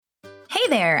Hey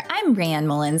there, I'm Rayanne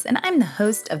Mullins, and I'm the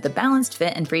host of the Balanced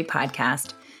Fit and Free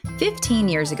podcast. 15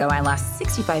 years ago, I lost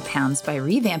 65 pounds by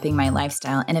revamping my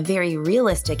lifestyle in a very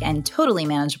realistic and totally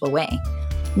manageable way.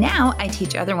 Now, I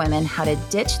teach other women how to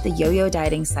ditch the yo-yo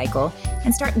dieting cycle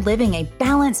and start living a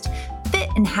balanced, fit,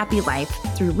 and happy life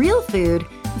through real food,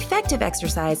 effective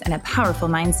exercise, and a powerful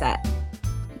mindset.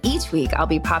 Each week, I'll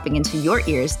be popping into your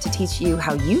ears to teach you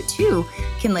how you too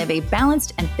can live a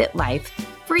balanced and fit life,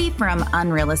 free from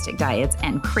unrealistic diets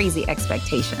and crazy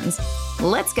expectations.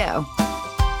 Let's go.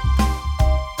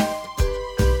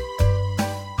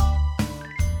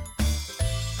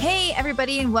 Hey,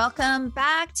 everybody, and welcome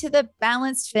back to the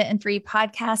Balanced Fit and Free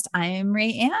podcast. I'm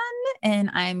Rayanne, and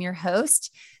I'm your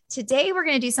host. Today, we're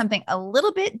going to do something a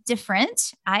little bit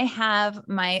different. I have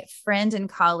my friend and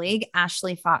colleague,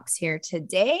 Ashley Fox, here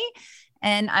today,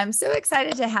 and I'm so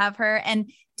excited to have her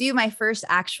and do my first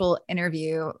actual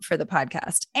interview for the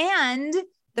podcast and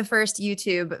the first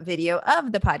YouTube video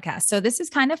of the podcast. So this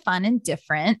is kind of fun and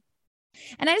different.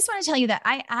 And I just want to tell you that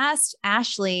I asked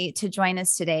Ashley to join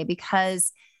us today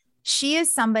because she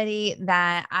is somebody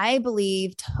that I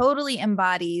believe totally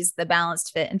embodies the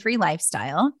balanced, fit, and free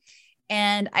lifestyle.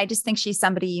 And I just think she's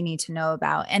somebody you need to know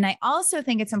about. And I also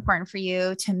think it's important for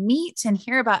you to meet and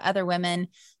hear about other women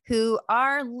who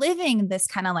are living this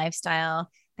kind of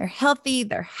lifestyle. They're healthy,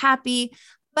 they're happy,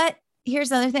 but here's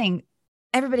the other thing.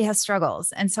 Everybody has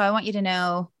struggles. And so I want you to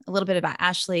know a little bit about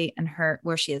Ashley and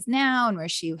where she is now and where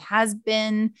she has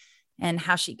been and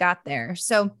how she got there.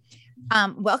 So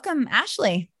welcome,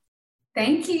 Ashley.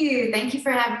 Thank you. Thank you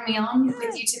for having me on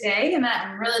with you today. And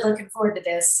I'm really looking forward to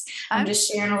this. I'm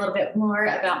just sharing a little bit more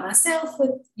about myself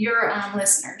with your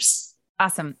listeners.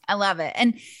 Awesome. I love it.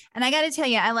 And I got to tell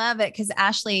you, I love it because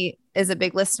Ashley is a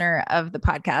big listener of the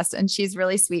podcast and she's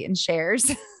really sweet and shares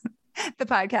the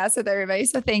podcast with everybody.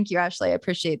 So thank you, Ashley. I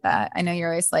appreciate that. I know you're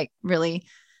always like really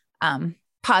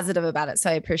positive about it. So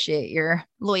I appreciate your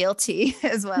loyalty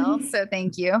as well. So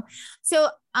thank you. So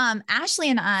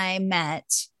Ashley and I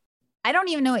met, I don't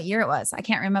even know what year it was. I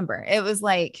can't remember. It was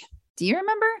like, do you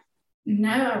remember?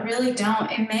 No, I really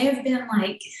don't. It may have been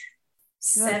like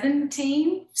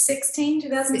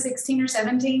 2016 or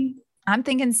 17. I'm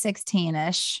thinking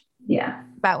 16-ish. Yeah.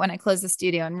 About when I closed the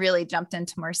studio and really jumped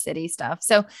into more city stuff.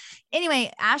 So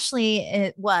anyway,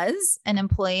 Ashley was an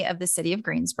employee of the city of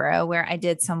Greensboro where I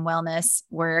did some wellness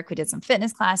work. We did some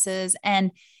fitness classes.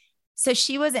 And so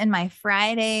she was in my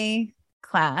Friday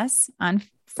class on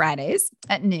Fridays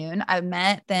at noon. I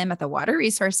met them at the Water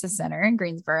Resources Center in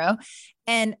Greensboro.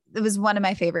 And it was one of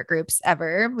my favorite groups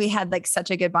ever. We had like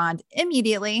such a good bond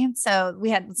immediately. So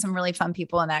we had some really fun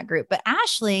people in that group. But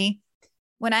Ashley,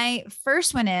 when I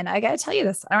first went in, I got to tell you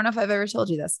this. I don't know if I've ever told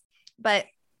you this, but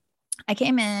I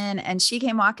came in and she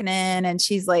came walking in and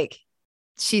she's so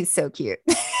cute,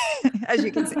 as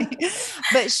you can see.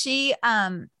 But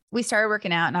we started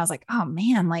working out and I was like, oh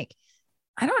man, like,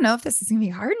 I don't know if this is gonna be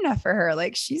hard enough for her.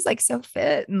 Like, she's like so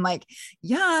fit and like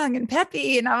young and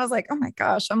peppy. And I was like, oh my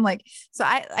gosh. I'm like, so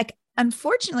I like,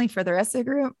 unfortunately for the rest of the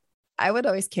group, I would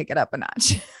always kick it up a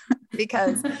notch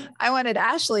because I wanted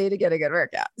Ashley to get a good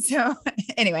workout. So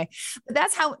anyway, but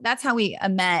that's how we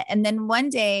met. And then one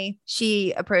day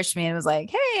she approached me and was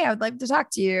like, hey, I would like to talk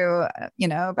to you,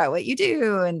 about what you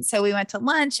do. And so we went to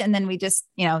lunch and then we just,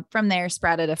 from there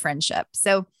sprouted a friendship.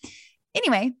 So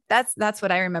anyway, that's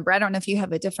what I remember. I don't know if you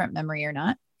have a different memory or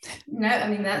not. No, I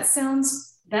mean, that sounds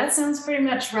pretty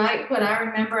much right. What I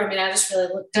remember, I mean, I just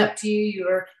really looked up to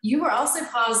you. You were also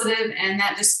positive, and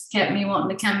that just kept me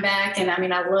wanting to come back. And I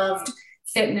mean, I loved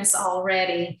fitness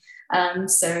already.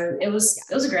 So it was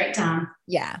a great time.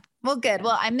 Yeah. Well, good.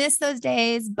 Well, I miss those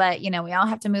days, but we all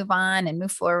have to move on and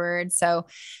move forward. So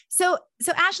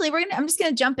Ashley, I'm just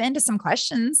going to jump into some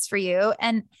questions for you.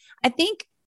 And I think,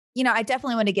 I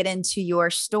definitely want to get into your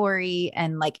story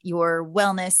and like your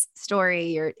wellness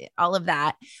story or all of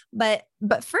that. But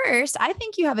first, I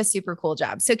think you have a super cool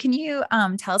job. So can you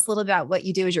tell us a little bit about what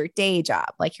you do as your day job,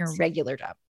 like your regular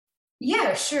job?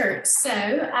 Yeah, sure. So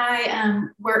I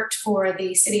worked for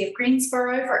the city of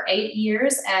Greensboro for 8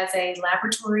 years as a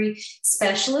laboratory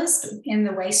specialist in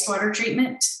the wastewater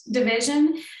treatment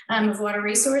division of Water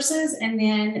Resources. And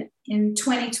then in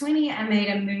 2020, I made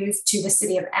a move to the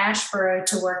city of Asheboro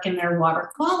to work in their water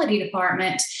quality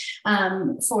department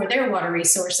for their water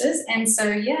resources. And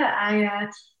so,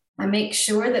 I make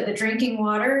sure that the drinking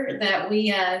water that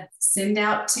we send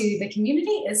out to the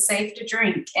community is safe to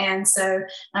drink. And so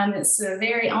it's a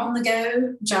very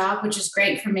on-the-go job, which is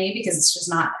great for me because it's just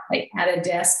not like at a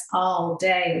desk all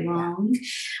day long.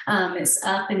 It's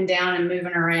up and down and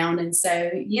moving around. And so,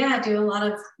 I do a lot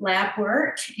of lab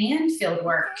work and field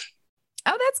work.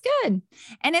 Oh, that's good.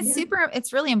 And it's Yeah.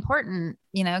 it's really important,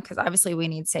 you know, because obviously we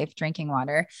need safe drinking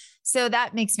water. So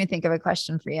that makes me think of a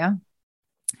question for you.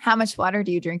 How much water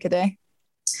do you drink a day?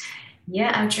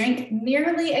 Yeah, I drink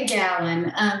nearly a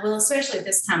gallon. Well, especially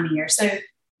this time of year. So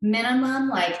minimum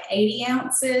like 80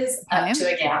 ounces up Okay.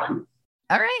 to a gallon.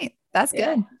 All right. That's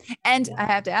Yeah. good. And Yeah. I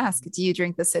have to ask, do you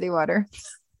drink the city water?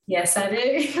 Yes, I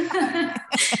do.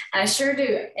 I sure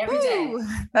do every day. Woo,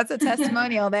 that's a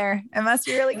testimonial there. It must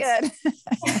be really good.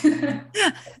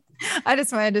 I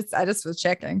just was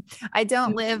checking. I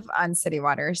don't live on city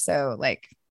water, so like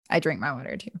I drink my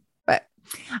water too. But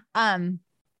um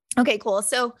okay, cool.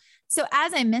 So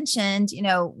as I mentioned, you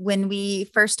know, when we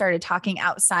first started talking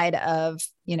outside of,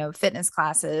 you know, fitness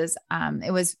classes,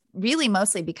 it was really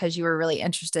mostly because you were really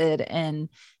interested in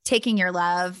taking your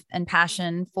love and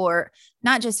passion for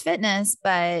not just fitness,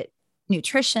 but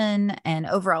nutrition and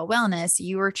overall wellness.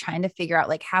 You were trying to figure out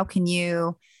like, how can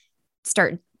you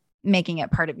start making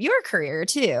it part of your career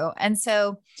too? And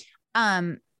so,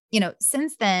 you know,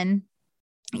 since then,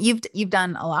 you've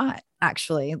done a lot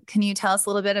actually. Can you tell us a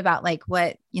little bit about like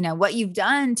what, you know, what you've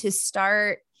done to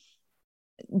start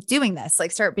doing this,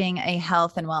 like start being a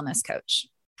health and wellness coach?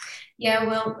 Yeah,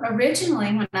 well,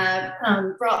 originally when I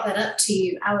brought that up to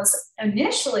you, I was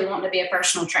initially wanting to be a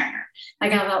personal trainer.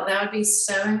 Like I thought that would be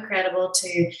so incredible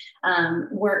to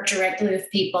work directly with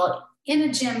people in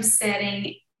a gym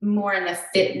setting, more in the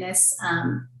fitness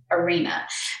arena.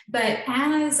 But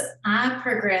as I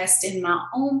progressed in my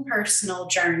own personal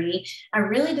journey, I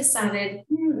really decided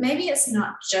maybe it's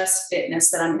not just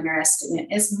fitness that I'm interested in.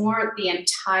 It's more the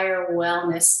entire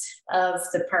wellness of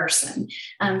the person.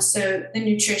 So the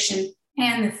nutrition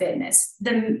and the fitness,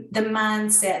 the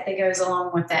mindset that goes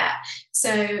along with that.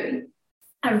 So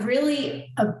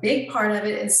a big part of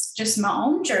it is just my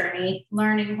own journey,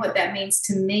 learning what that means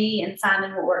to me and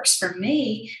finding what works for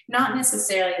me. Not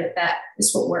necessarily that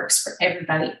is what works for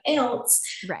everybody else,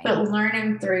 Right. but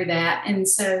learning through that. And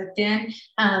so then,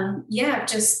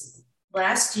 just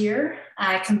last year,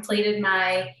 I completed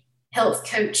my health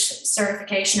coach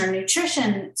certification or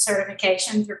nutrition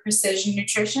certification through Precision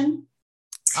Nutrition.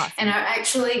 Awesome. And I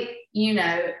actually,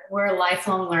 we're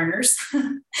lifelong learners.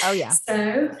 Oh yeah.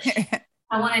 So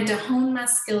I wanted to hone my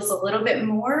skills a little bit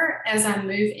more as I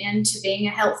move into being a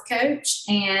health coach.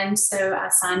 And so I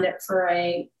signed up for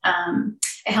a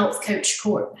health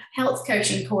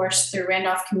coaching course through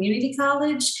Randolph Community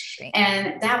College. Great.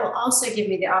 And that will also give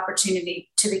me the opportunity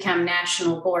to become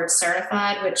national board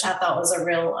certified, which I thought was a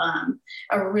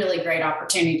really great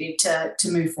opportunity to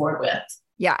move forward with.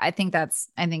 Yeah, I think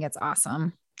it's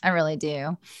awesome. I really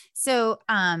do. So,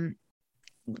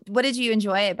 what did you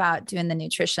enjoy about doing the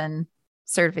nutrition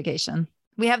certification?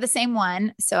 We have the same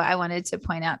one, so I wanted to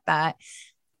point out that.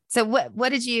 So,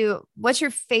 what's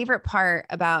your favorite part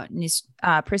about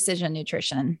precision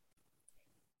nutrition?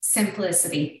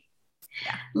 Simplicity.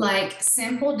 Yeah. Like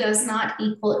simple does not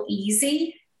equal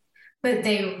easy, but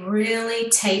they really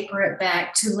taper it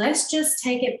back to let's just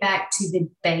take it back to the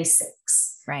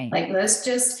basics. Right. Like, let's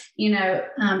just,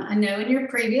 I know in your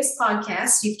previous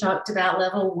podcast, you've talked about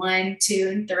level 1, 2,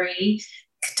 and 3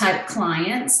 type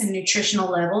clients and nutritional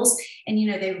levels. And,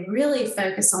 they really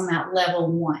focus on that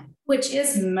level 1, which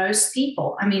is most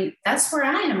people. I mean, that's where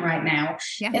I am right now.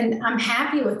 Yeah. And I'm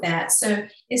happy with that. So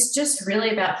it's just really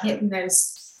about hitting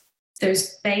those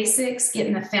basics,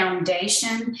 getting the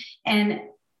foundation, and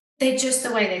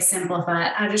the way they simplify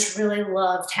it. I just really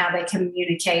loved how they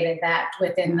communicated that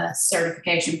within the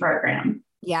certification program.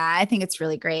 Yeah, I think it's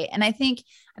really great. And I think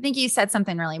you said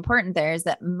something really important there, is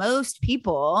that most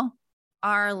people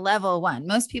are level 1.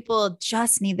 Most people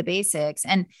just need the basics.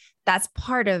 And that's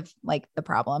part of like the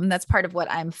problem. That's part of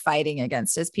what I'm fighting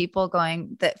against, is people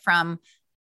going that from,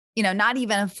 not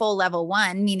even a full level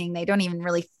 1, meaning they don't even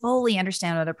really fully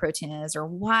understand what a protein is or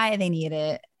why they need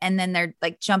it. And then they're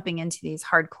like jumping into these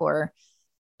hardcore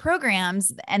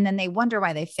programs, and then they wonder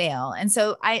why they fail. And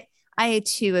so I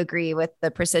too agree with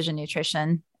the precision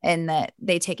nutrition, in that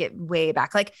they take it way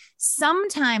back. Like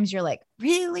sometimes you're like,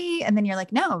 really? And then you're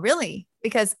like, no, really?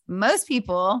 Because most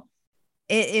people,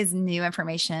 it is new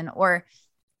information or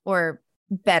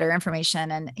better information.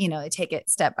 And, they take it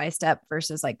step by step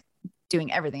versus like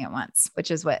doing everything at once,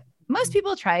 which is what most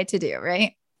people try to do.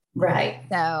 Right. Right.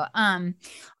 So, all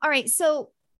right.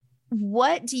 So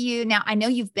now I know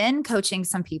you've been coaching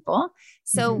some people.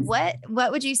 So what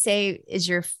would you say is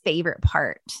your favorite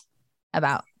part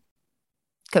about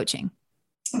coaching?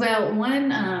 Well,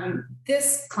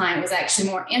 this client was actually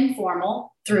more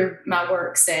informal through my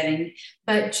work setting,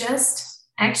 but it was just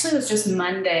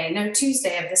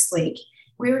Tuesday of this week.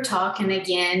 We were talking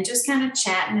again, just kind of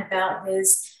chatting about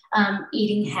his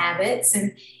eating habits.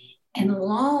 And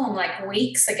long, like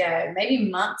weeks ago, maybe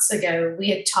months ago, we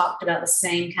had talked about the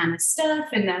same kind of stuff.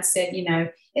 And I said,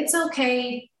 it's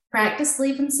okay. Practice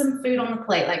leaving some food on the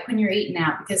plate, like when you're eating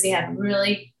out, because he had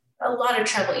really a lot of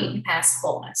trouble eating past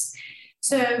fullness.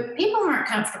 So people aren't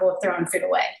comfortable with throwing food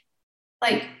away.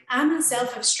 Like I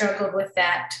myself have struggled with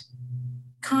that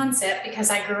concept because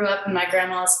I grew up in my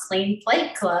grandma's clean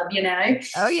plate club,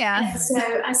 Oh yeah. And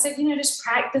so I said, just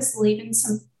practice leaving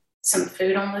some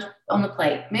food on the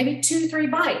plate, maybe 2-3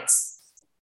 bites.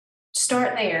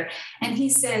 Start there. And he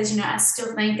says, I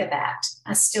still think of that.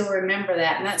 I still remember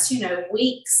that. And that's,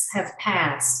 weeks have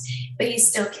passed, but he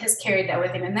still has carried that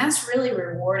with him. And that's really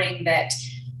rewarding that,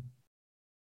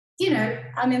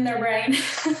 I'm in their brain.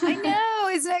 I know.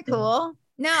 Isn't it cool?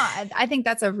 No, I think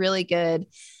that's a really good,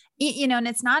 and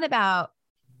it's not about,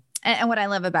 and what I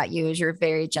love about you is your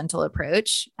very gentle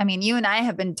approach. I mean, you and I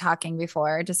have been talking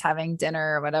before, just having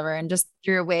dinner or whatever. And just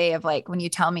your way of like, when you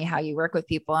tell me how you work with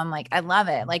people, I'm like, I love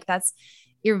it. Like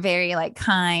you're very like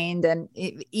kind and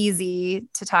easy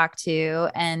to talk to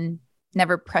and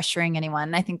never pressuring anyone.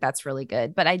 And I think that's really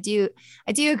good. But I do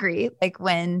agree. Like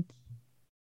when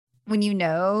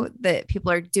that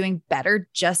people are doing better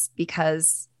just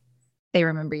because they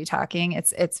remember you talking,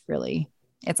 it's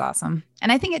awesome.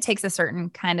 And I think it takes a certain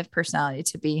kind of personality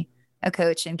to be a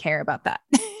coach and care about that.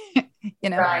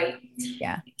 Right.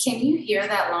 Yeah. Can you hear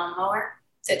that lawnmower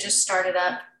that just started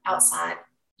up outside?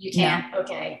 You can't? No.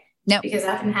 Okay. No, because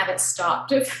I can have it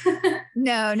stopped.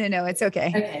 No. It's okay.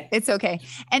 Okay. It's okay.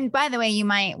 And by the way,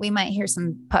 we might hear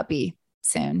some puppy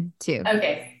soon too.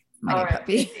 Okay. My new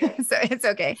puppy. So it's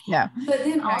okay. No. But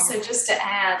then also just to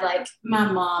add, like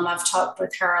my mom, I've talked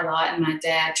with her a lot, and my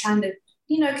dad, trying to,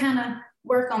 kind of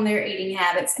work on their eating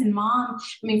habits. And mom,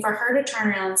 for her to turn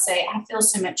around and say, I feel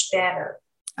so much better.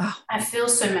 Oh. I feel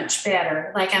so much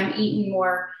better. Like I'm eating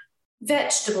more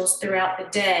vegetables throughout the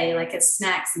day, like as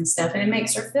snacks and stuff. And it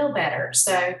makes her feel better.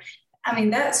 So,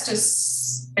 that's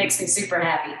just makes me super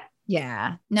happy.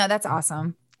 Yeah. No, that's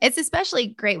awesome. It's especially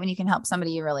great when you can help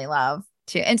somebody you really love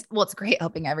too. And well, it's great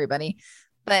helping everybody,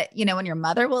 but when your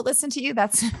mother will listen to you,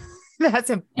 that's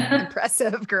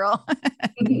impressive, girl.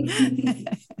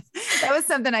 That was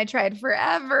something I tried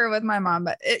forever with my mom,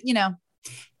 but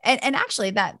and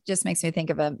actually that just makes me think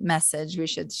of a message we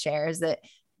should share is that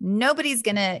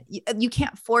you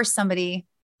can't force somebody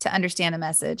to understand a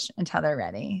message until they're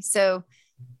ready. So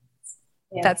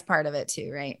that's part of it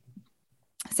too. Right.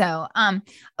 So,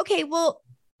 okay. Well,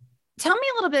 tell me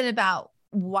a little bit about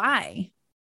why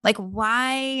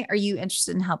are you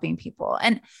interested in helping people?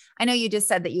 And I know you just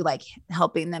said that you like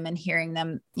helping them and hearing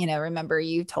them, remember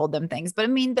you told them things, but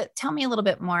tell me a little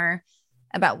bit more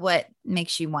about what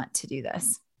makes you want to do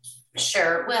this.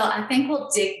 Sure. Well, I think we'll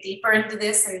dig deeper into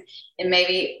this and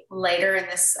maybe later in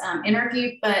this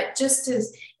interview, but just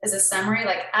as a summary,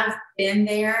 like I've been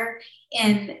there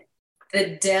in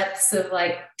the depths of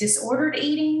like disordered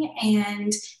eating.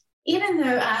 And even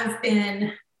though I've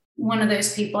been one of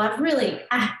those people,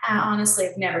 I honestly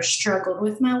have never struggled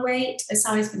with my weight. It's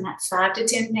always been that 5 to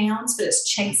 10 pounds, but it's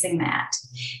chasing that.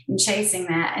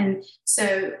 And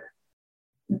so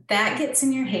that gets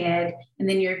in your head, and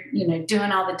then you're,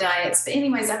 doing all the diets. But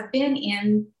anyways, I've been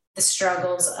in the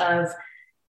struggles of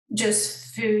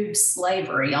just food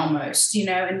slavery almost,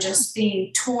 and just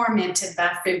being tormented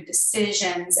by food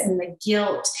decisions and the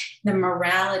guilt, the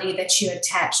morality that you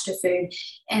attach to food.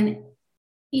 And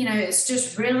it's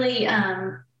just really,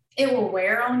 it will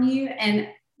wear on you. And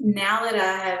now that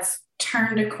I have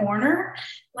turned a corner,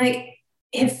 like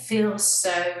it feels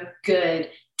so good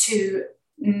to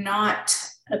not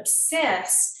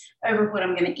obsess over what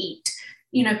I'm going to eat.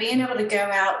 Being able to go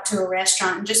out to a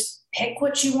restaurant and just pick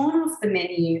what you want off the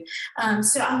menu.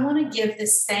 So I want to give the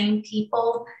same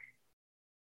people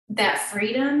that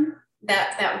freedom,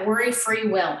 that worry-free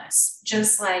wellness,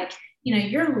 just like,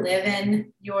 you're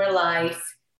living your life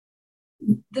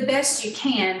the best you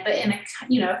can, but in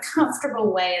a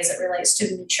comfortable way as it relates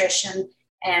to nutrition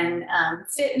and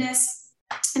fitness.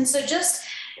 And so just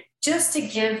to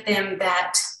give them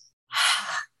that,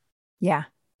 yeah,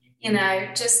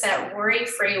 just that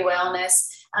worry-free wellness,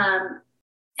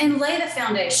 and lay the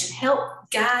foundation, help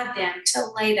guide them to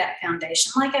lay that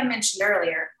foundation. Like I mentioned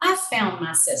earlier, I found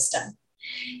my system.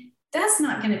 That's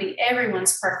not going to be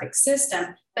everyone's perfect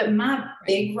system, but my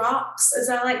big rocks, as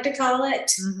I like to call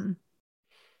it, mm-hmm.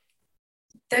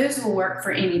 Those will work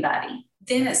for anybody.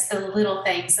 Then it's the little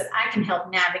things that I can help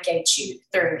navigate you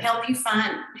through, help you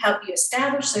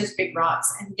establish those big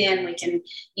rocks, and then we can,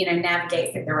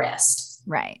 navigate through the rest.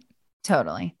 Right.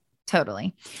 Totally.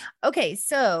 Okay.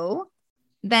 So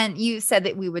then you said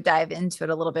that we would dive into it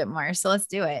a little bit more. So let's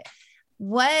do it.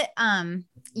 What,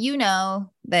 you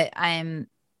know that I'm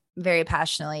very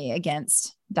passionately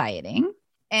against dieting,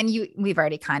 and we've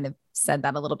already kind of said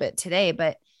that a little bit today,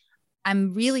 but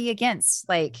I'm really against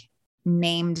like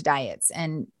named diets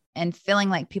and feeling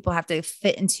like people have to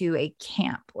fit into a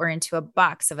camp or into a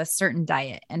box of a certain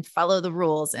diet and follow the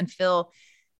rules and feel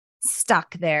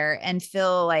stuck there and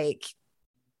feel like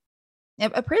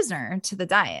a prisoner to the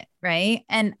diet. Right.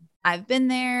 And I've been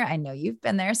there. I know you've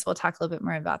been there. So we'll talk a little bit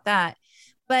more about that.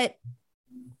 But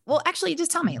well, actually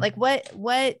just tell me, like, what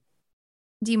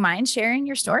do you mind sharing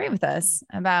your story with us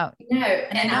about? No,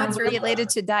 and I know it's related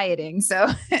to dieting. So,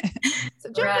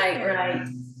 right.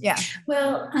 Yeah.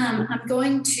 Well, I'm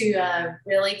going to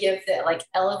really give the like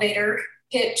elevator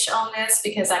pitch on this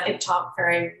because I could talk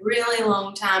for a really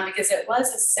long time because it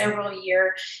was several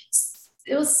years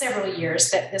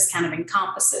that this kind of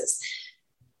encompasses.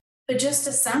 But just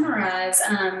to summarize,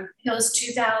 it was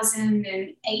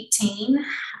 2018.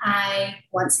 I,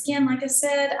 once again, like I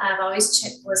said,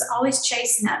 was always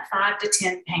chasing that 5 to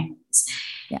 10 pounds.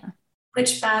 Yeah.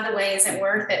 Which, by the way, isn't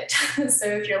worth it. So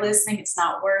if you're listening, it's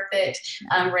not worth it.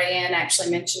 Rayanne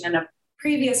actually mentioned in a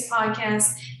previous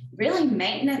podcast, really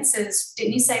maintenance is,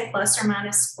 didn't you say plus or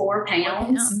minus 4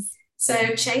 pounds?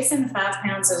 So chasing 5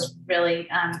 pounds is really,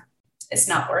 it's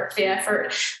not worth the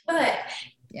effort. But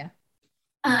yeah.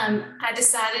 I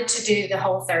decided to do the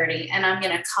Whole30, and I'm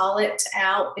going to call it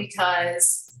out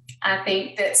because I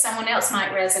think that someone else might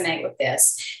resonate with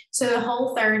this. So the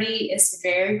Whole30 is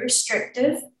very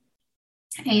restrictive,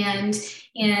 and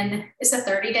it's a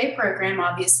 30-day program.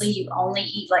 Obviously, you only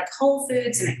eat like whole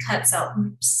foods, and it cuts out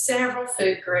several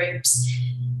food groups.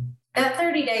 That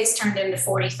 30 days turned into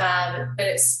 45, but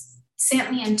it's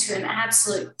sent me into an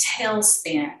absolute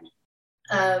tailspin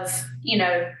of,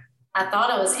 I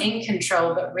thought I was in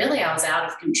control, but really I was out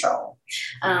of control.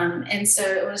 And so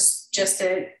it was just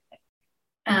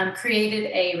created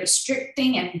a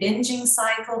restricting and binging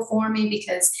cycle for me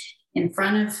because in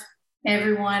front of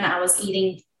everyone, I was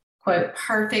eating, quote,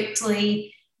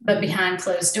 perfectly, but behind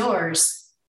closed doors,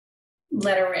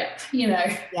 let her rip,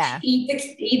 yeah.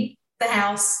 eat the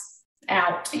house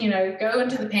out, go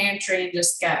into the pantry and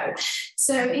just go.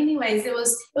 So anyways, it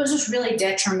was just really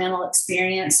detrimental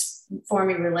experience for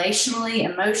me relationally,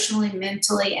 emotionally,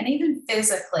 mentally, and even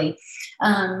physically.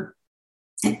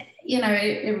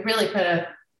 It really put a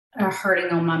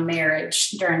hurting on my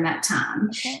marriage during that time.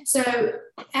 Okay. So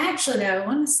actually, though, I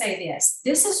want to say this.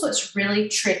 This is what's really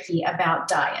tricky about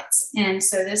diets. And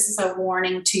so this is a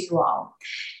warning to you all.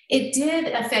 It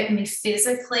did affect me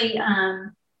physically,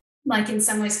 like in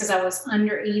some ways because I was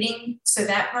under eating. So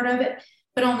that part of it.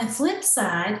 But on the flip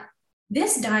side,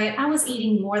 this diet, I was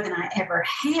eating more than I ever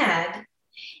had.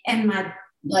 And my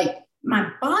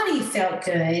body felt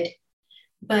good.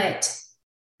 But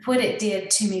what it did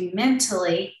to me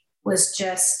mentally was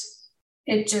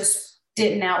it just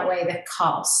didn't outweigh the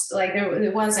cost. Like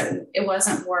it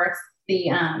wasn't worth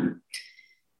the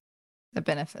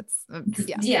benefits.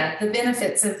 The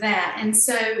benefits of that. And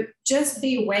so just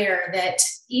be aware that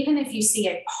even if you see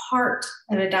a part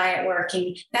of a diet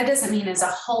working, that doesn't mean as a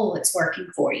whole it's working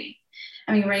for you.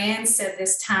 I mean, Rayanne said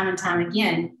this time and time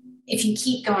again, if you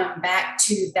keep going back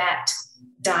to that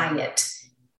diet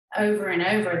over and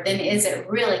over, then is it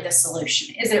really the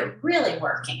solution? Is it really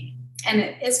working? And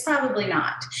it's probably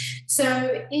not.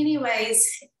 So anyways,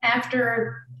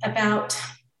 after about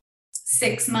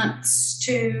 6 months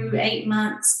to 8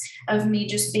 months of me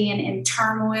just being in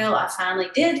turmoil, I finally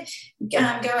did go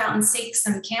out and seek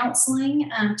some counseling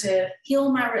to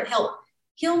help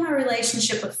heal my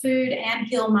relationship with food and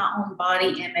heal my own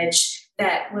body image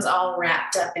that was all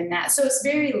wrapped up in that. So it's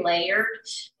very layered,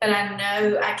 but I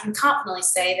know I can confidently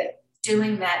say that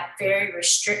doing that very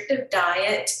restrictive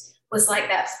diet was like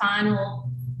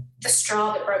the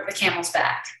straw that broke the camel's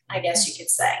back, I guess you could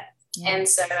say. Yeah. And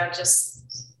so I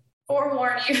just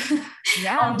forewarn you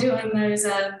on doing those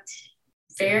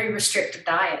very restrictive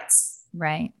diets.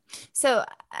 Right. So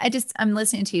I'm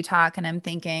listening to you talk and I'm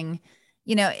thinking,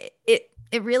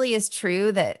 it really is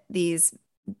true that these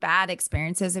bad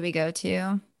experiences that we go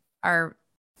to are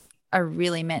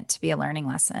really meant to be a learning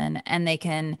lesson,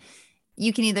 and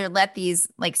you can either let these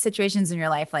like situations in your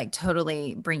life like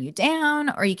totally bring you down,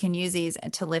 or you can use these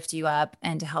to lift you up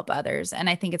and to help others. And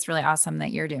I think it's really awesome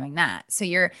that you're doing that. So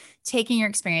you're taking your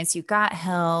experience, you got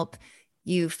help,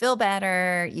 you feel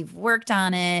better, you've worked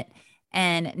on it,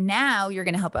 and now you're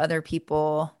going to help other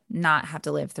people not have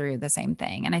to live through the same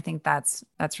thing. And I think that's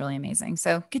really amazing.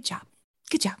 So good job.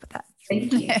 Good job with that.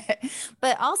 Thank you.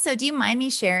 But also, do you mind me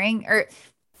sharing, or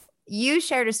you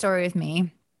shared a story with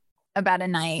me about a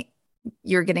night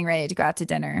you're getting ready to go out to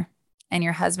dinner and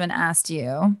your husband asked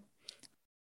you,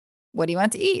 what do you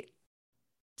want to eat?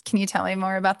 Can you tell me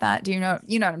more about that? You know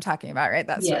what I'm talking about, right?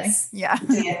 That story. Yes, Yeah.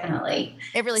 definitely.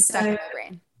 It really stuck in my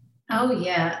brain. Oh,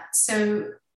 yeah. So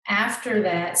after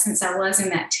that, since I was in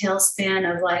that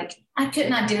tailspin of like, I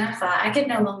couldn't identify, I could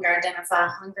no longer identify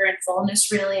hunger and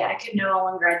fullness, really. I could no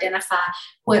longer identify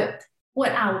what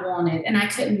I wanted. And I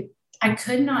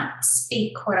could not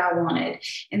speak what I wanted.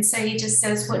 And so he just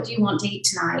says, what do you want to eat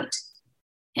tonight?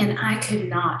 And I could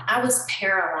not. I was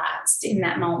paralyzed in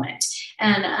that moment.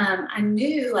 And I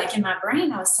knew, like in my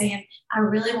brain, I was saying, I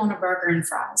really want a burger and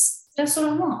fries. That's what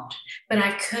I want. But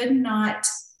I could not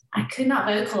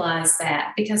vocalize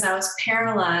that because I was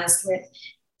paralyzed with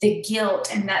the guilt,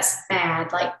 and that's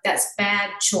bad. Like, that's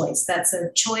bad choice. That's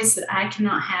a choice that I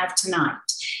cannot have tonight.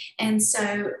 And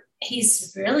so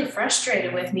he's really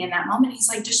frustrated with me in that moment. He's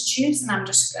like, just choose. And I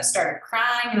started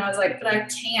crying, and I was like, but I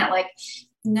can't. Like,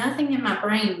 nothing in my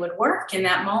brain would work in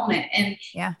that moment. And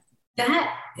yeah,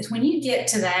 that is when you get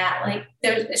to that, like,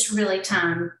 it's really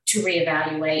time to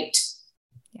reevaluate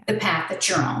the path that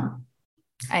you're on.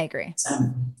 I agree. So,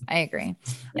 I agree.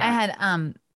 yeah. I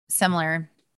had similar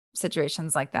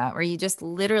situations like that where you just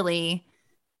literally,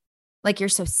 like, you're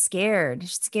so scared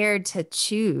to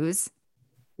choose.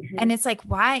 Mm-hmm. And it's like,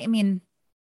 why? I mean,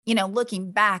 you know,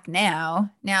 looking back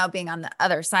now being on the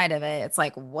other side of it, it's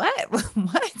like, what?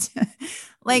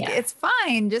 Like, it's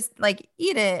fine. Just like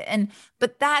eat it.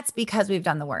 But that's because we've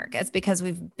done the work. It's because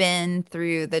we've been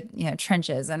through the,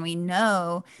 trenches, and we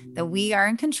know that we are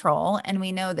in control, and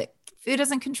we know that food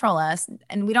doesn't control us,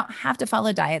 and we don't have to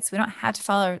follow diets. We don't have to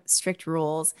follow strict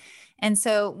rules. And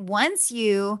so once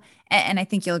and I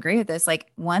think you'll agree with this,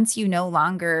 like, once you no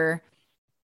longer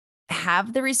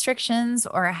have the restrictions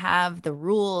or have the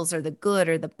rules or the good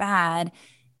or the bad,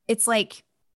 it's like,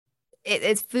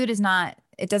 food is not,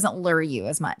 it doesn't lure you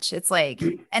as much. It's like,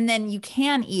 and then you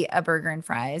can eat a burger and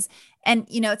fries. And,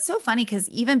 it's so funny because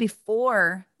even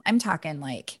before, I'm talking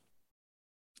like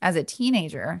as a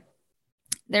teenager,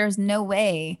 there's no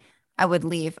way I would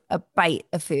leave a bite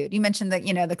of food. You mentioned that,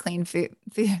 the clean food,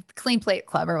 clean plate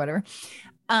club or whatever.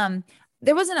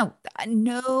 There wasn't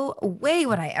no way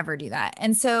would I ever do that.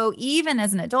 And so even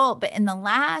as an adult, but in the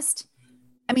last,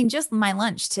 just my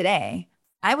lunch today,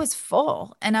 I was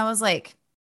full, and I was like,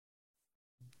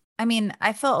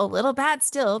 I felt a little bad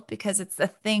still because it's the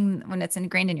thing when it's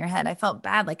ingrained in your head. I felt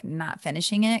bad, like, not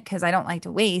finishing it because I don't like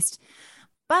to waste.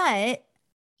 But,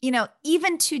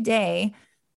 even today,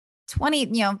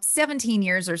 17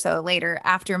 years or so later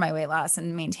after my weight loss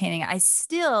and maintaining it, I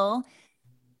still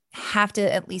have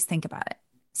to at least think about it.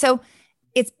 So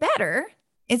it's better.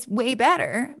 It's way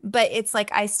better, but it's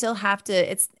like, I still have to,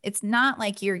 it's not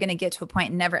like you're going to get to a point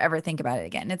and never, ever think about it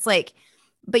again. It's like,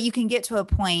 but you can get to a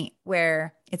point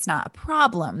where it's not a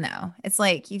problem though. It's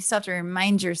like, you still have to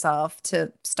remind yourself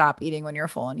to stop eating when you're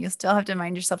full, and you still have to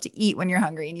remind yourself to eat when you're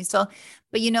hungry, and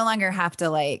but you no longer have to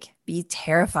like be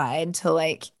terrified to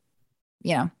like,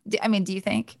 do you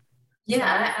think?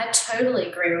 Yeah, I totally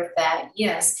agree with that.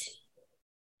 Yes.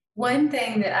 One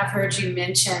thing that I've heard you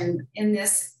mention in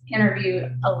this interview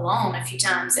alone a few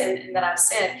times, and that I've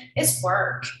said, is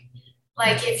work.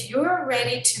 Like, if you're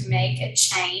ready to make a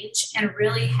change and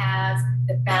really have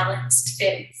the balanced,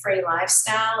 fit, free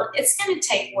lifestyle, it's going to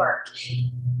take work.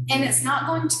 And it's not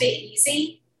going to be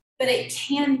easy, but it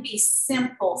can be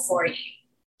simple for you.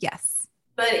 Yes.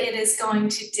 But it is going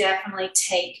to definitely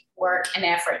take work and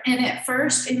effort. And at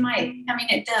first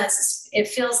it does, it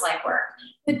feels like work.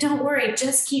 But don't worry,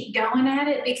 just keep going at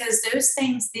it, because those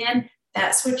things, then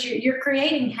that's what you're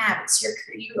creating habits.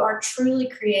 You are truly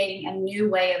creating a new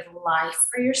way of life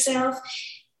for yourself.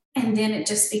 And then it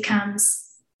just becomes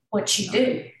what you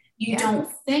do. You don't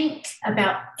think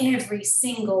about every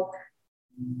single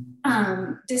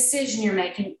decision you're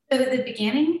making. But at the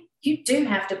beginning, you do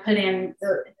have to put in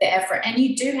the effort, and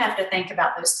you do have to think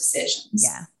about those decisions.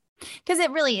 Yeah. Because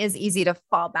it really is easy to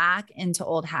fall back into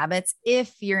old habits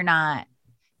if you're not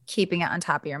keeping it on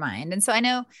top of your mind. And so I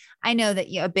know that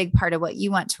a big part of what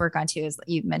you want to work on too is,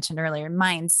 you mentioned earlier,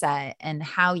 mindset and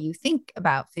how you think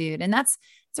about food. And it's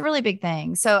a really big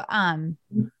thing. So,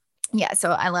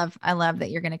 so I love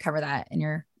that you're going to cover that in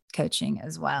your coaching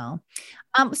as well.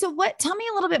 So tell me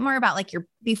a little bit more about like your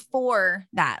before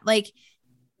that, like,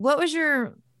 what was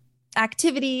your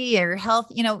activity or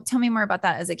health? Tell me more about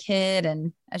that as a kid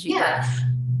and as you grow.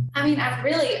 I've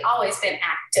really always been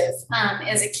active.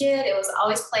 As a kid, it was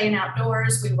always playing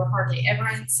outdoors. We were hardly ever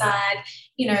inside.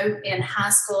 In high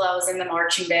school, I was in the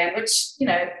marching band, which,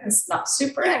 is not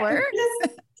super active.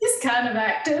 It's kind of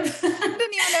active. I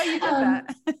didn't even know you did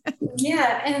that.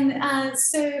 Yeah. And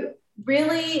so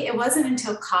really, it wasn't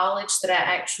until college that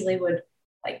I actually would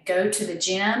like go to the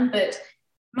gym, but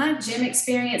my gym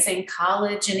experience in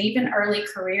college and even early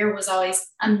career was always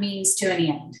a means to an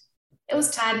end. It was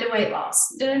tied to weight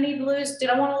loss. Did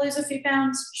I want to lose a few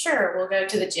pounds? Sure, we'll go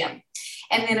to the gym.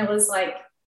 And then it was like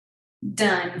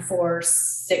done for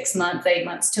 6 months, 8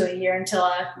 months to a year until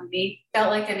felt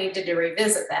like I needed to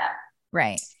revisit that.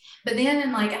 Right. But then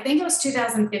in like, I think it was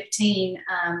 2015,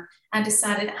 I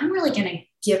decided I'm really going to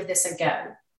give this a go.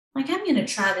 Like I'm going to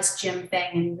try this gym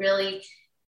thing and really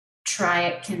try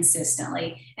it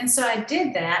consistently. And so I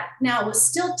did that. Now it was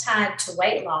still tied to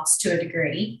weight loss to a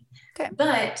degree,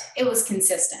 but it was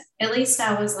consistent. At least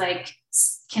I was like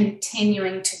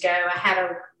continuing to go. I had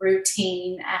a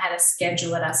routine. I had a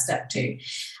schedule that I stuck to.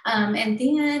 And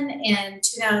then in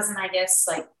 2000, I guess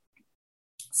like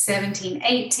 17,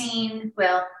 18,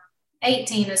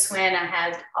 18 is when I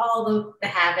had all the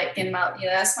havoc in my,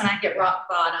 that's when I hit rock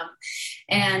bottom.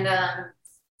 And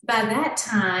by that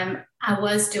time, I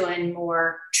was doing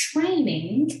more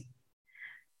training,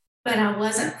 but I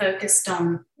wasn't focused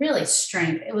on really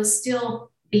strength. It was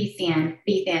still be thin,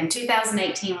 be thin.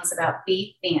 2018 was about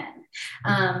be thin.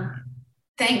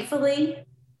 Thankfully,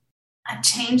 I've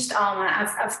changed all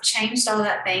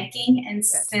that thinking. And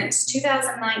since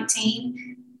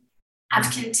 2019,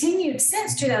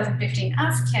 since 2015,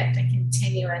 I've kept a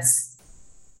continuous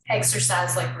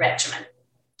exercise like regimen.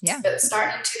 Yeah. But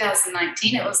starting in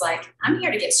 2019, it was like, I'm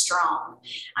here to get strong.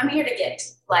 I'm here to get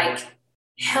like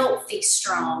healthy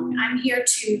strong. I'm here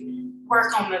to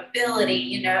work on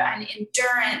mobility, and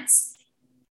endurance,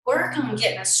 work on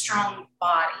getting a strong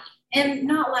body and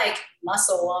not like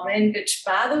muscle woman, which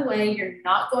by the way, you're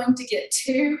not going to get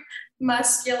too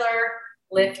muscular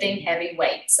lifting heavy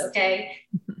weights. Okay.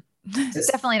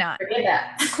 Definitely not. Forget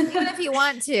that. Even if you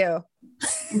want to.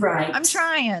 Right. I'm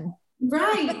trying.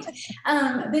 Right.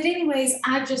 But anyways,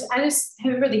 I just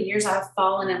over the years, I've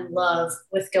fallen in love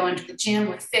with going to the gym,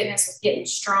 with fitness, with getting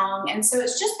strong. And so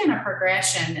it's just been a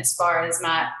progression as far as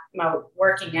my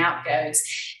working out goes.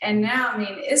 And now, I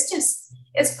mean,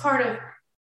 it's part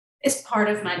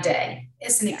of my day.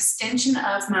 It's an extension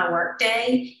of my work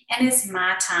day, and it's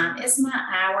my time. It's my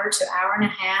hour to hour and a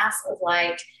half of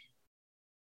like,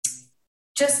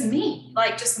 just me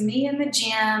in the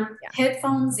gym,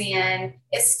 headphones in.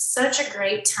 It's such a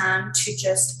great time to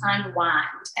just unwind.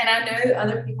 And I know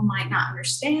other people might not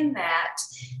understand that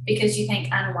because you think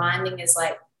unwinding is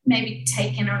like maybe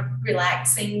taking a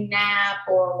relaxing nap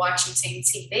or watching some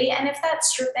TV. And if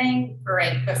that's your thing,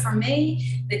 great. But for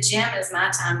me, the gym is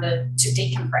my time to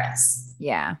decompress.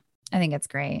 Yeah, I think it's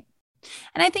great.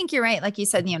 And I think you're right. Like you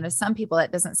said, to some people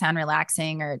it doesn't sound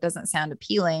relaxing or it doesn't sound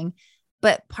appealing.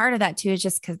 But part of that too is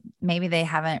just because maybe they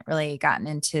haven't really gotten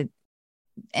into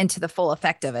the full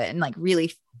effect of it and like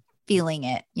really feeling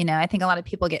it. I think a lot of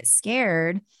people get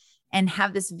scared and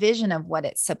have this vision of what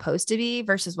it's supposed to be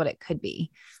versus what it could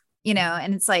be,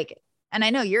 and it's like, and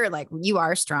I know you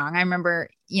are strong. I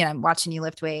remember, watching you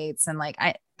lift weights and like,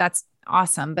 that's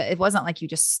awesome, but it wasn't like you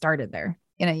just started there.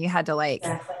 You had to like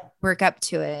work up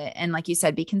to it. And like you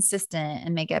said, be consistent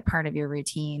and make it part of your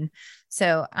routine.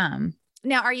 So,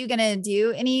 now, are you going to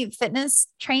do any fitness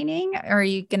training or are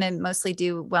you going to mostly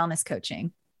do wellness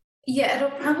coaching? Yeah,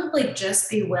 it'll probably just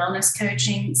be wellness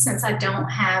coaching since I don't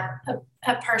have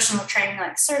a personal training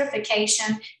like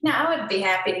certification. Now, I would be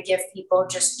happy to give people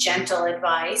just gentle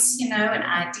advice, and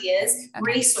ideas,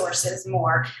 resources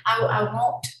more. I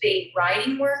won't be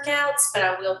writing workouts, but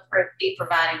I will be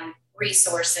providing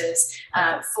resources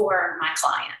for my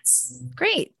clients.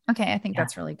 Great. Okay. I think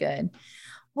that's really good.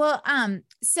 Well,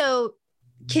 so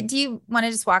do you want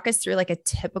to just walk us through like a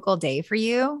typical day for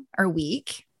you or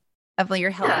week of your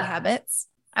healthy habits?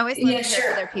 I always love to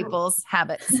hear other people's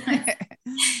habits.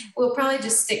 We'll probably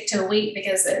just stick to a week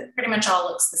because it pretty much all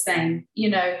looks the same. You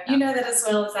know that as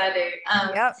well as I do.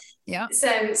 Yep.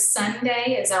 So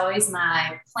Sunday is always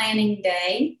my planning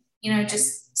day.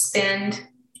 Just spend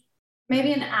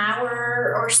maybe an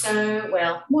hour or so.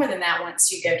 Well, more than that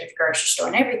once you go to the grocery store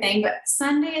and everything. But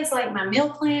Sunday is like my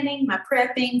meal planning, my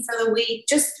prepping for the week,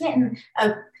 just getting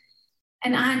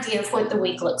an idea of what the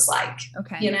week looks like.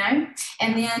 Okay.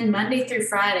 And then Monday through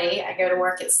Friday, I go to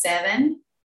work at 7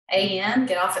 a.m.,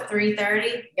 get off at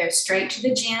 3:30, go straight to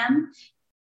the gym.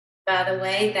 By the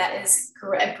way, that is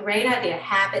a great idea.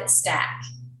 Habit stack.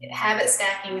 Habit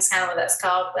stacking is kind of what that's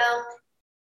called. Well,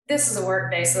 this is a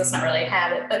work day, so it's not really a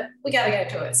habit, but we got to go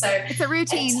to it. So it's a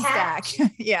routine stack.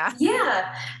 Yeah.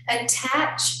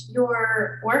 Attach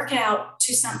your workout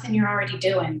to something you're already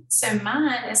doing. So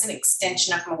mine is an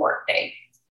extension of my work day.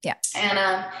 Yeah. And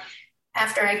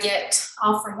after I get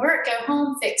off from work, go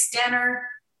home, fix dinner,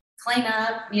 clean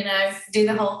up, do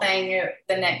the whole thing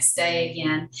the next day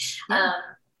again. Yeah.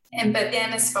 But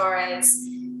then as far as,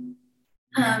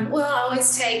 well,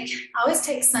 I always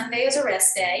take Sunday as a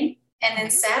rest day. And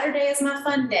then Saturday is my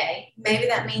fun day. Maybe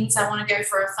that means I want to go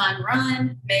for a fun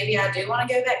run. Maybe I do want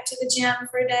to go back to the gym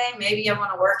for a day. Maybe I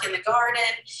want to work in the garden,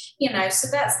 so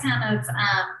that's kind of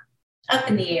up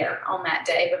in the air on that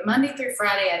day. But Monday through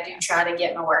Friday, I do try to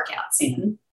get my workouts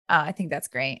in. Oh, I think that's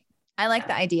great. I like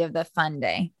the idea of the fun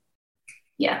day.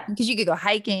 Yeah. Because you could go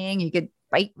hiking, you could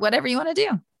bike, whatever you want to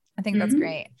do. I think that's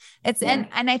great. And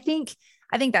I think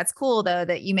that's cool though,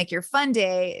 that you make your fun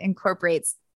day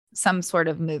incorporates some sort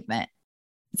of movement.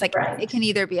 It's like, it can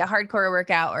either be a hardcore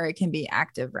workout or it can be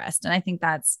active rest. And I think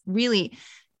that's really,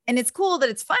 and it's cool that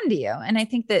it's fun to you. And I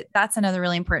think that that's another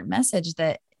really important message,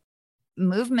 that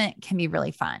movement can be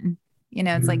really fun.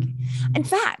 It's like, in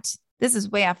fact, this is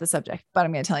way off the subject, but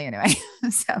I'm going to tell you anyway.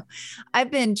 So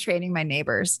I've been training my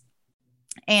neighbors,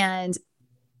 and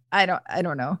I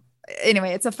don't know.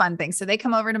 Anyway, it's a fun thing. So they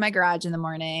come over to my garage in the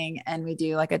morning and we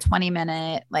do like a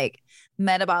 20-minute, like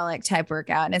metabolic type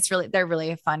workout. And they're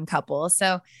really a fun couple.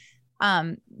 So,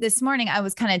 this morning I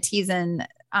was kind of teasing,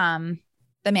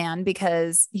 the man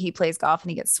because he plays golf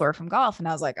and he gets sore from golf. And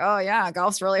I was like, oh yeah,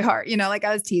 golf's really hard. Like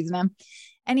I was teasing him,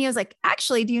 and he was like,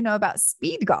 actually, do you know about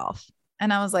speed golf?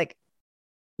 And I was like,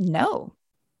 no.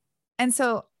 And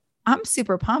so I'm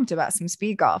super pumped about some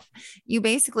speed golf. You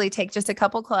basically take just a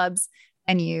couple clubs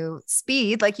and you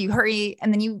speed, like you hurry,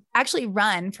 and then you actually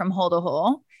run from hole to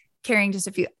hole carrying just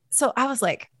a few. So I was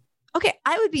like, okay,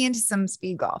 I would be into some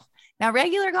speed golf. Now,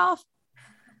 regular golf.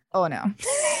 Oh no,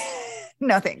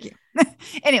 no, thank you.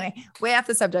 Anyway, way off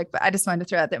the subject, but I just wanted to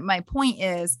throw out that my point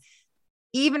is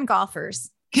even golfers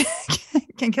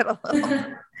can get a little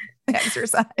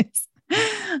exercise.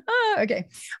 Oh, okay.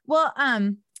 Well,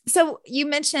 so you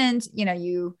mentioned,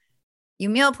 you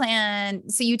meal plan.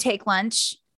 So you take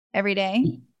lunch every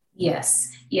day?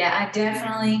 Yes. Yeah, I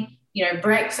definitely,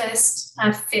 breakfast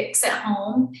I fix at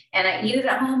home and I eat it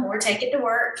at home or take it to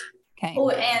work. Okay.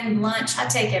 Oh, and lunch I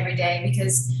take every day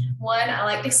because one, I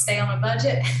like to stay on a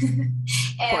budget.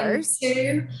 And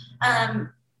two,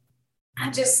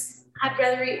 I'd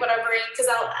rather eat whatever I eat because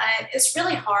it's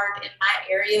really hard in my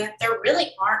area. There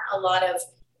really aren't a lot of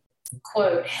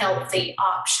quote healthy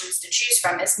options to choose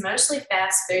from. It's mostly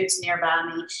fast foods nearby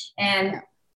me. And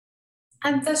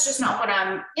that's just not what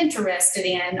I'm interested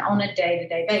in on a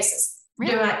day-to-day basis.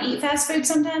 Really? Do I eat fast food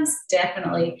sometimes?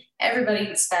 Definitely. Everybody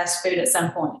eats fast food at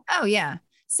some point. Oh, yeah.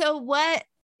 So what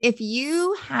if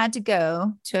you had to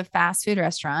go to a fast food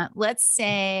restaurant, let's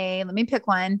say, let me pick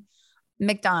one,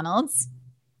 McDonald's,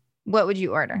 what would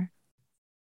you order?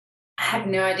 I have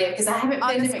no idea because I haven't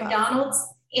been to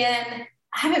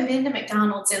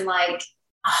McDonald's in like,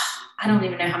 I don't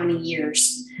even know how many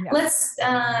years.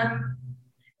 Yeah.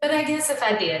 But I guess if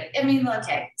I did,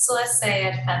 okay, so let's say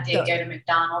if I did go to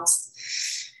McDonald's,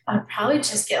 I'd probably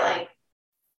just get like,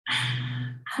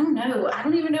 I don't know. I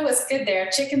don't even know what's good there.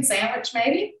 A chicken sandwich,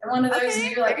 maybe? Or one of those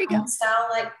new like home style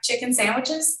like chicken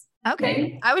sandwiches. Okay.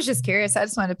 Maybe. I was just curious. I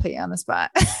just wanted to put you on the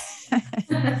spot.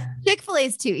 Chick-fil-A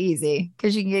is too easy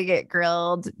because you can get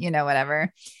grilled,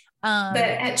 whatever. But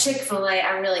at Chick-fil-A,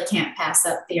 I really can't pass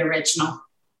up the original.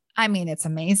 It's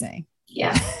amazing.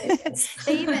 Yeah.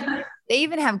 They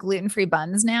even have gluten-free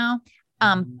buns now.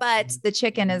 But the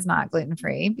chicken is not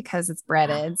gluten-free because it's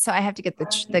breaded. So I have to get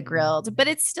the grilled, but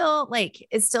it's still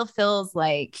it still feels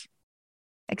like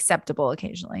acceptable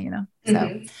occasionally,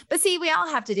 So, but see, we all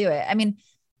have to do it.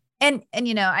 And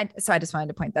so I just wanted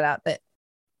to point that out, that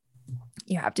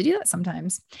you have to do that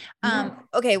sometimes.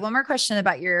 Okay. One more question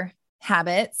about your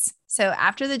habits. So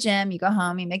after the gym, you go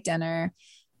home, you make dinner.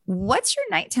 What's your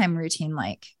nighttime routine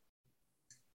like?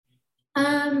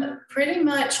 Pretty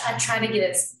much I try to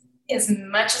get as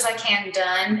much as I can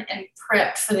done and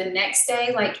prepped for the next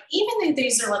day. Like, even though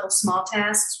these are little small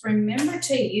tasks, remember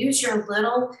to use your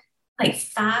little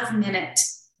 5-minute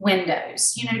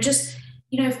windows,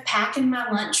 packing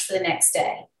my lunch for the next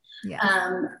day.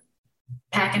 Yeah.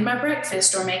 Packing my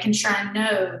breakfast or making sure I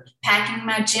know, packing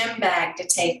my gym bag to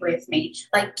take with me,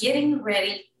 like getting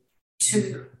ready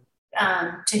to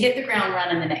hit the ground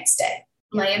running the next day.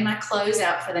 Laying my clothes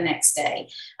out for the next day.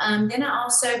 Then I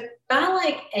also,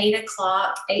 by 8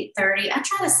 o'clock, 8:30, I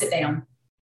try to sit down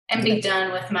and be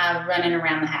done with my running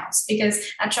around the house because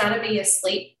I try to be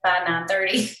asleep by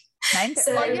 9:30.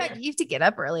 So, well, you have to get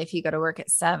up early if you go to work at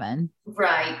 7.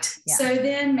 Right. Yeah. So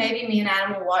then maybe me and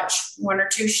Adam will watch 1 or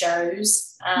 2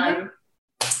 shows.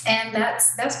 And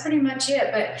that's pretty much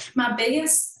it. But my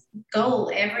biggest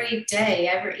goal every day,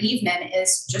 every evening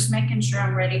is just making sure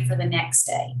I'm ready for the next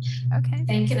day. Okay.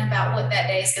 Thinking about what that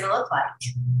day is going to look like.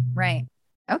 Right.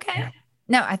 Okay. Yeah.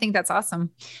 No, I think that's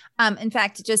awesome. In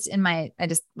fact, I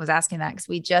just was asking that because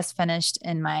we just finished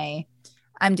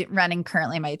I'm running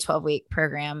currently my 12-week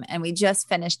program, and we just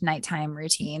finished nighttime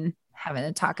routine, having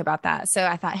to talk about that. So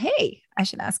I thought, hey, I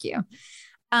should ask you.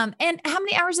 And how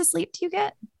many hours of sleep do you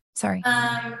get? Sorry.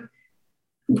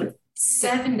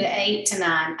 7 to 8 to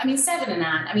 9. I mean, 7 to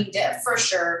 9. I mean, for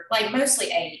sure, like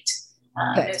mostly 8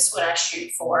 is what I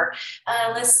shoot for.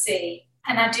 Let's see.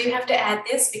 And I do have to add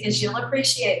this because you'll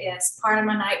appreciate this. Part of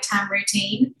my nighttime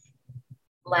routine,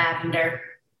 lavender.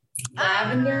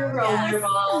 Lavender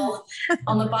rollerball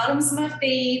on the bottoms of my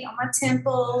feet, on my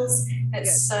temples.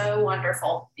 It's so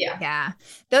wonderful. Yeah. Yeah.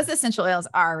 Those essential oils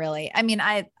are really, I mean,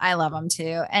 I love them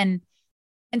too. And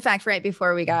in fact, right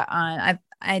before we got on,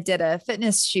 I did a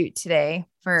fitness shoot today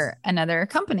for another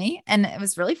company, and it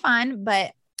was really fun,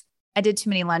 but I did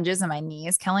too many lunges and my knee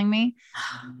is killing me.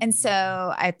 And so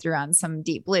I threw on some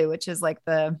Deep Blue, which is like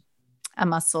a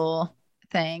muscle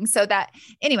thing. So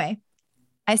anyway,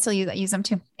 I still use them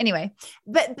too. Anyway,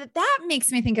 but that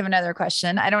makes me think of another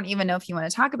question. I don't even know if you want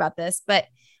to talk about this, but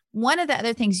one of the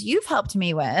other things you've helped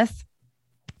me with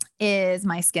is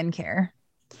my skincare.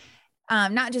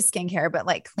 Not just skincare, but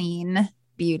like clean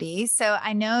beauty. So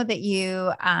I know that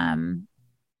you're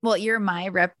my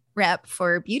rep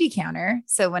for Beautycounter.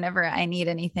 So whenever I need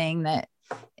anything that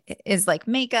is like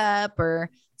makeup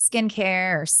or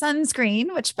skincare or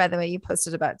sunscreen, which by the way, you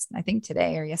posted about, I think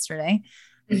today or yesterday,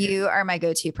 you are my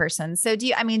go-to person. So do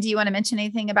you want to mention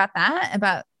anything about that,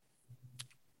 about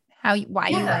why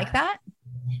you like that?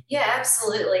 Yeah,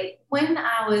 absolutely. When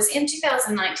I was in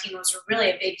 2019 was really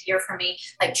a big year for me,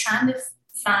 like trying to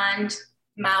find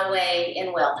my way in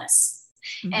wellness.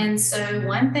 Mm-hmm. And so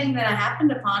one thing that I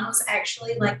happened upon was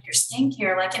actually like your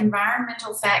skincare, like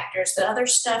environmental factors, the other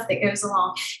stuff that goes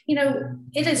along.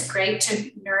 It is great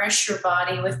to nourish your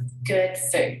body with good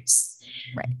foods.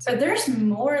 Right. But there's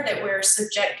more that we're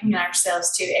subjecting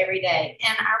ourselves to every day.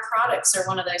 And our products are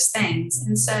one of those things.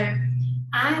 And so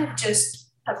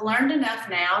I've learned enough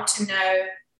now to know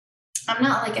I'm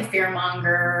not like a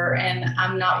fearmonger and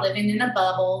I'm not living in a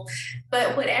bubble,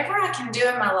 but whatever I can do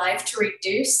in my life to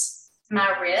reduce my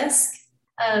risk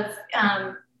of,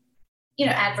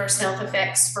 adverse health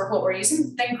effects for what we're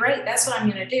using, then great. That's what I'm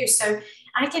going to do. So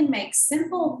I can make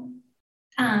simple,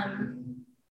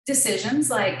 decisions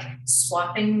like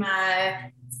swapping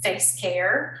my face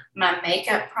care, my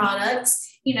makeup products,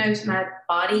 my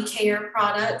body care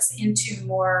products into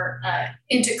more,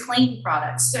 into clean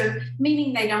products. So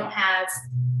meaning they don't have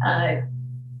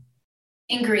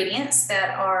ingredients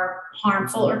that are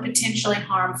harmful or potentially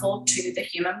harmful to the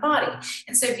human body.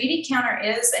 And so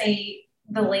Beautycounter is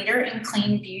the leader in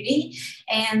clean beauty.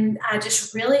 And I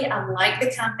like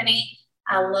the company.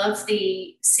 I love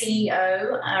the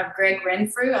CEO, Greg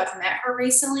Renfrew. I've met her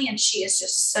recently, and she is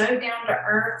just so down to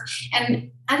earth.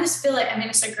 And I just feel like,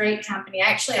 it's a great company.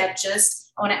 Actually, I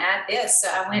want to add this. So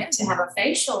I went to have a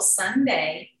facial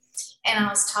Sunday, and I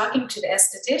was talking to the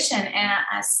esthetician,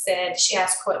 and she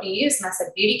asked, what do you use? And I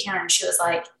said, Beautycounter. And she was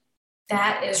like,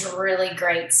 that is really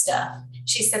great stuff.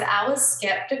 She said, I was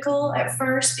skeptical at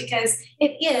first because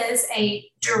it is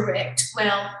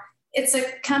it's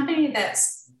a company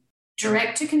that's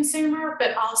direct to consumer,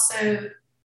 but also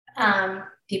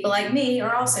people like me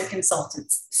are also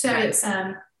consultants. So it's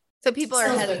so people are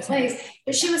hesitant.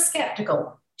 But she was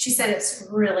skeptical. She said it's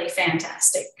really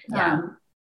fantastic. Yeah.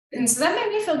 And so that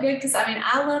made me feel good because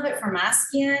I love it for my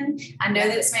skin. I know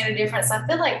that it's made a difference. I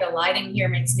feel like the lighting here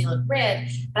makes me look red,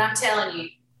 but I'm telling you,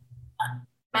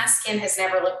 my skin has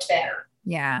never looked better.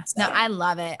 Yeah. So. No, I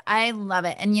love it. I love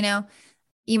it. And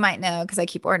you might know because I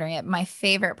keep ordering it. My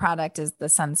favorite product is the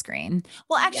sunscreen.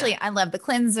 Well, actually, I love the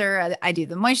cleanser. I do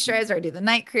the moisturizer. I do the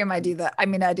night cream. I do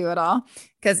it all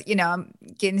because, I'm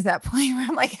getting to that point where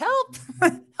I'm like, help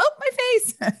my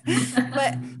face.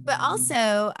 but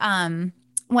also,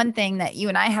 one thing that you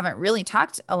and I haven't really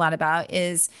talked a lot about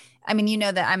is,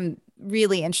 that I'm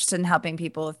really interested in helping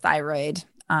people with thyroid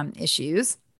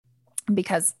issues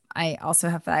because I also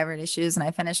have thyroid issues, and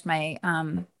I finished my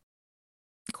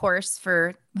course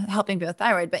for helping people with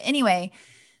thyroid. But anyway,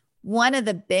 one of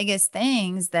the biggest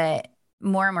things that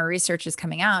more and more research is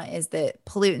coming out is that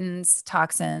pollutants,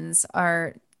 toxins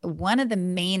are one of the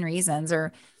main reasons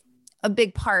or a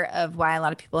big part of why a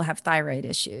lot of people have thyroid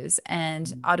issues and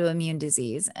autoimmune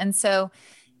disease. And so,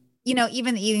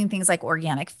 even eating things like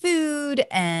organic food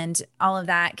and all of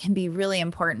that can be really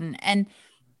important. And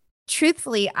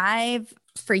truthfully,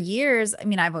 for years,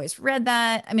 I've always read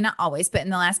that. Not always, but in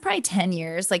the last probably 10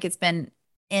 years, like it's been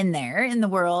in there in the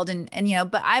world.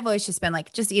 But I've always just been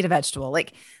like, just eat a vegetable,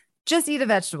 like just eat a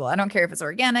vegetable. I don't care if it's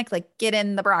organic, like get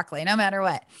in the broccoli, no matter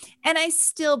what. And I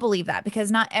still believe that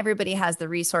because not everybody has the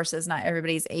resources. Not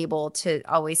everybody's able to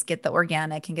always get the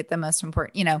organic and get the most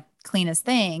important, cleanest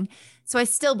thing. So I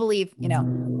still believe,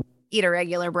 eat a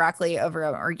regular broccoli over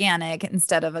organic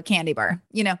instead of a candy bar,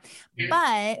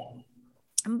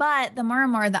 but the more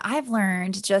and more that I've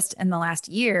learned just in the last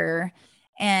year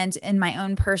and in my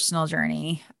own personal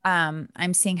journey,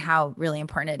 I'm seeing how really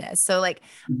important it is. So like,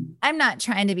 I'm not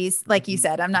trying to be, like you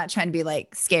said, I'm not trying to be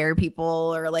like scare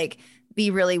people or like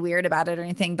be really weird about it or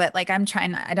anything, but like I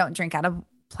don't drink out of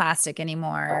plastic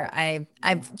anymore.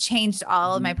 I've changed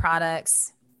all of my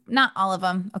products. Not all of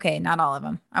them. Okay. Not all of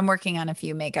them. I'm working on a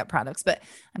few makeup products, but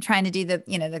I'm trying to do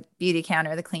the beauty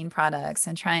counter, the clean products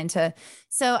and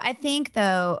so I think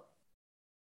though,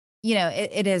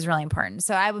 it is really important.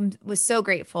 So I was so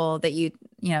grateful that you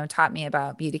taught me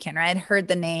about Beauty Counter. I had heard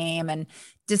the name and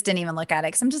just didn't even look at it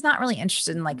because I'm just not really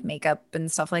interested in like makeup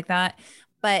and stuff like that.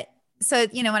 But so,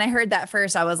 when I heard that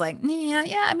first, I was like,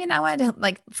 yeah. I mean, I wanted to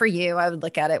like for you, I would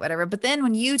look at it, whatever. But then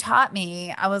when you taught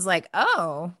me, I was like,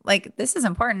 oh, like this is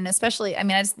important, especially, I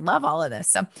mean, I just love all of this.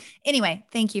 So anyway,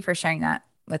 thank you for sharing that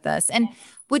with us. And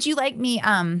would you like me,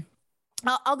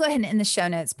 I'll go ahead and in the show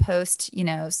notes post,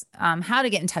 how to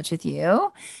get in touch with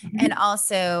you and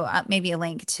also maybe a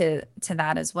link to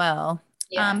that as well.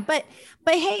 Yeah. But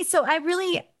hey, so I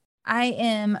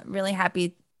am really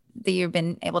happy that you've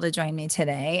been able to join me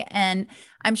today. And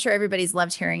I'm sure everybody's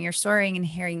loved hearing your story and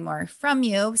hearing more from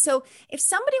you. So if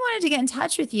somebody wanted to get in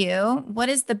touch with you, what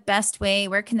is the best way?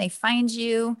 Where can they find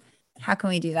you? How can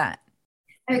we do that?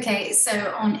 Okay.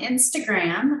 So on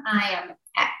Instagram, I am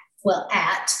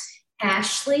at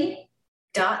ashley.c.fox.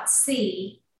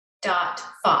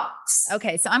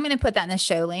 Okay. So I'm going to put that in the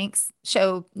show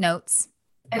notes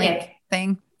link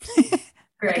thing.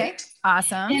 Great. Okay.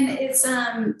 Awesome. And it's,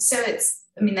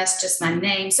 that's just my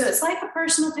name. So it's like a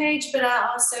personal page, but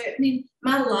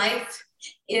my life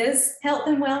is health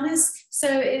and wellness. So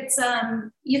it's,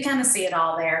 you kind of see it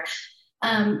all there.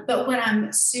 But what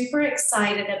I'm super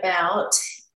excited about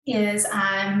is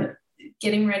I'm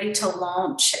getting ready to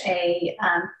launch a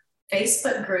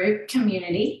Facebook group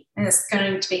community, and it's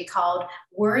going to be called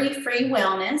Worry Free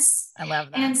Wellness. I love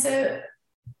that. And so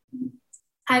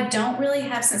I don't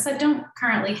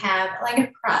currently have like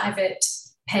a private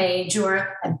page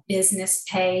or a business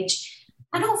page,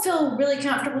 I don't feel really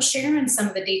comfortable sharing some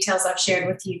of the details I've shared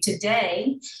with you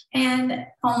today and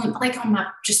on my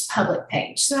just public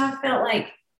page. So I felt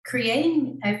like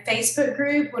creating a Facebook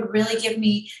group would really give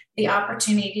me the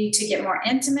opportunity to get more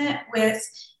intimate with,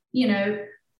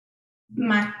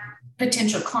 my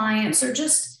potential clients or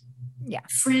just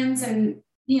friends and,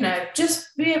 just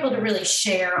be able to really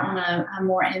share on a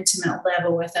more intimate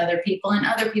level with other people and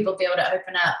other people be able to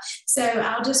open up. So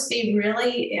I'll just be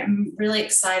I'm really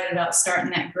excited about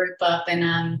starting that group up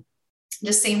and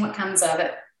just seeing what comes of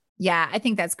it. Yeah, I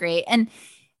think that's great. And,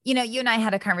 you and I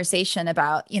had a conversation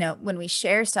about, when we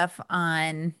share stuff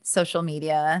on social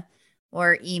media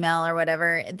or email or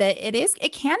whatever, that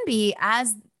it can be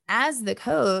as the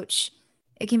coach,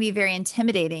 it can be very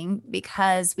intimidating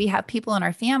because we have people in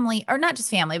our family, or not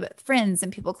just family, but friends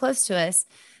and people close to us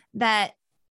that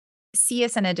see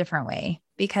us in a different way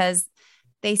because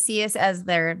they see us as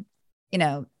their,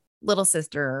 little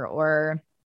sister or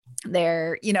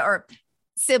their, or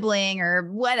sibling or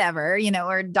whatever,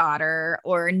 or daughter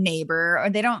or neighbor,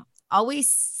 or they don't always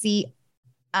see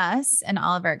us and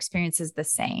all of our experiences the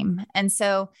same. And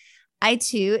so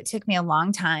it took me a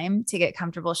long time to get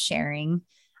comfortable sharing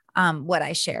what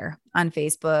I share on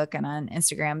Facebook and on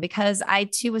Instagram, because I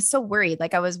too was so worried.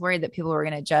 Like I was worried that people were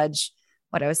going to judge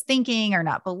what I was thinking or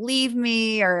not believe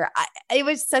me, it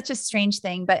was such a strange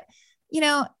thing. But,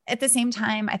 at the same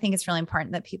time, I think it's really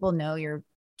important that people know your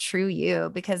true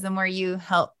you, because the more you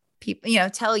help people,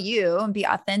 tell you and be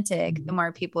authentic, the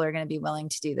more people are going to be willing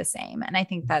to do the same. And I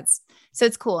think so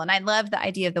it's cool. And I love the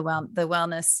idea of the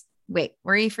wellness,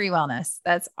 worry-free wellness.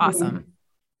 That's awesome. Yeah.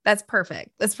 That's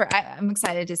perfect. I'm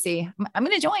excited to see. I'm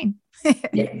going to join.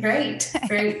 Yeah, great.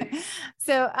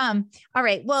 So, all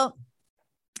right. Well,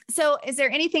 so is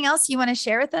there anything else you want to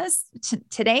share with us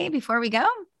today before we go?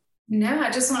 No,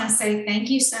 I just want to say thank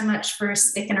you so much for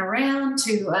sticking around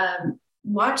to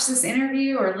watch this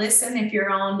interview or listen if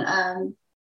you're on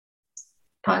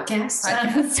podcast.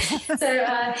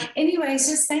 Anyways,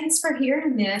 just thanks for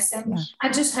hearing this. And I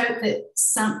just hope that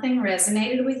something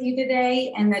resonated with you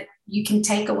today and that you can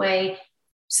take away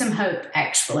some hope,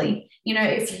 actually.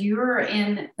 If you're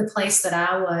in the place that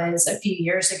I was a few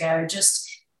years ago, just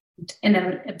in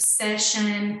an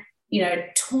obsession,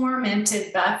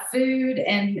 tormented by food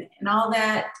and all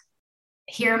that,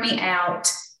 hear me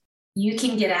out. You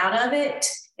can get out of it.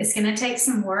 It's going to take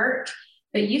some work,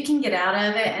 but you can get out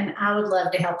of it. And I would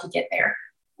love to help you get there.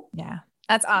 Yeah.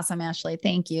 That's awesome, Ashley.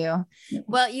 Thank you.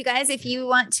 Well, you guys, if you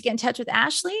want to get in touch with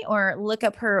Ashley or look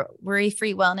up her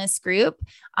Worry-Free Wellness group,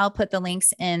 I'll put the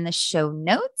links in the show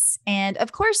notes. And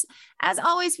of course, as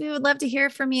always, we would love to hear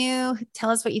from you. Tell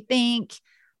us what you think.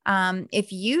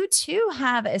 If you too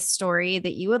have a story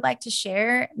that you would like to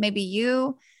share, maybe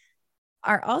you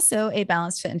are also a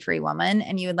balanced, fit, and free woman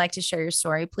and you would like to share your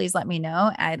story, please let me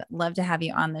know. I'd love to have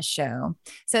you on the show.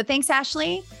 So thanks,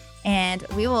 Ashley, and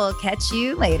we will catch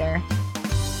you later.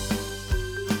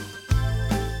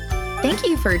 Thank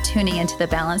you for tuning into the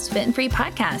Balanced, Fit, and Free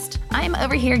podcast. I'm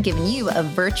over here giving you a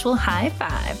virtual high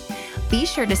five. Be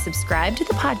sure to subscribe to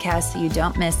the podcast so you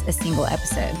don't miss a single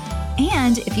episode.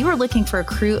 And if you are looking for a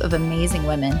crew of amazing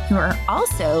women who are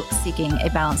also seeking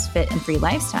a balanced, fit, and free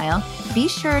lifestyle, be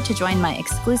sure to join my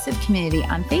exclusive community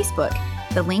on Facebook.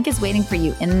 The link is waiting for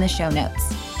you in the show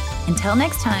notes. Until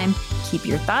next time, keep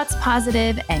your thoughts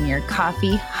positive and your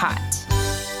coffee hot.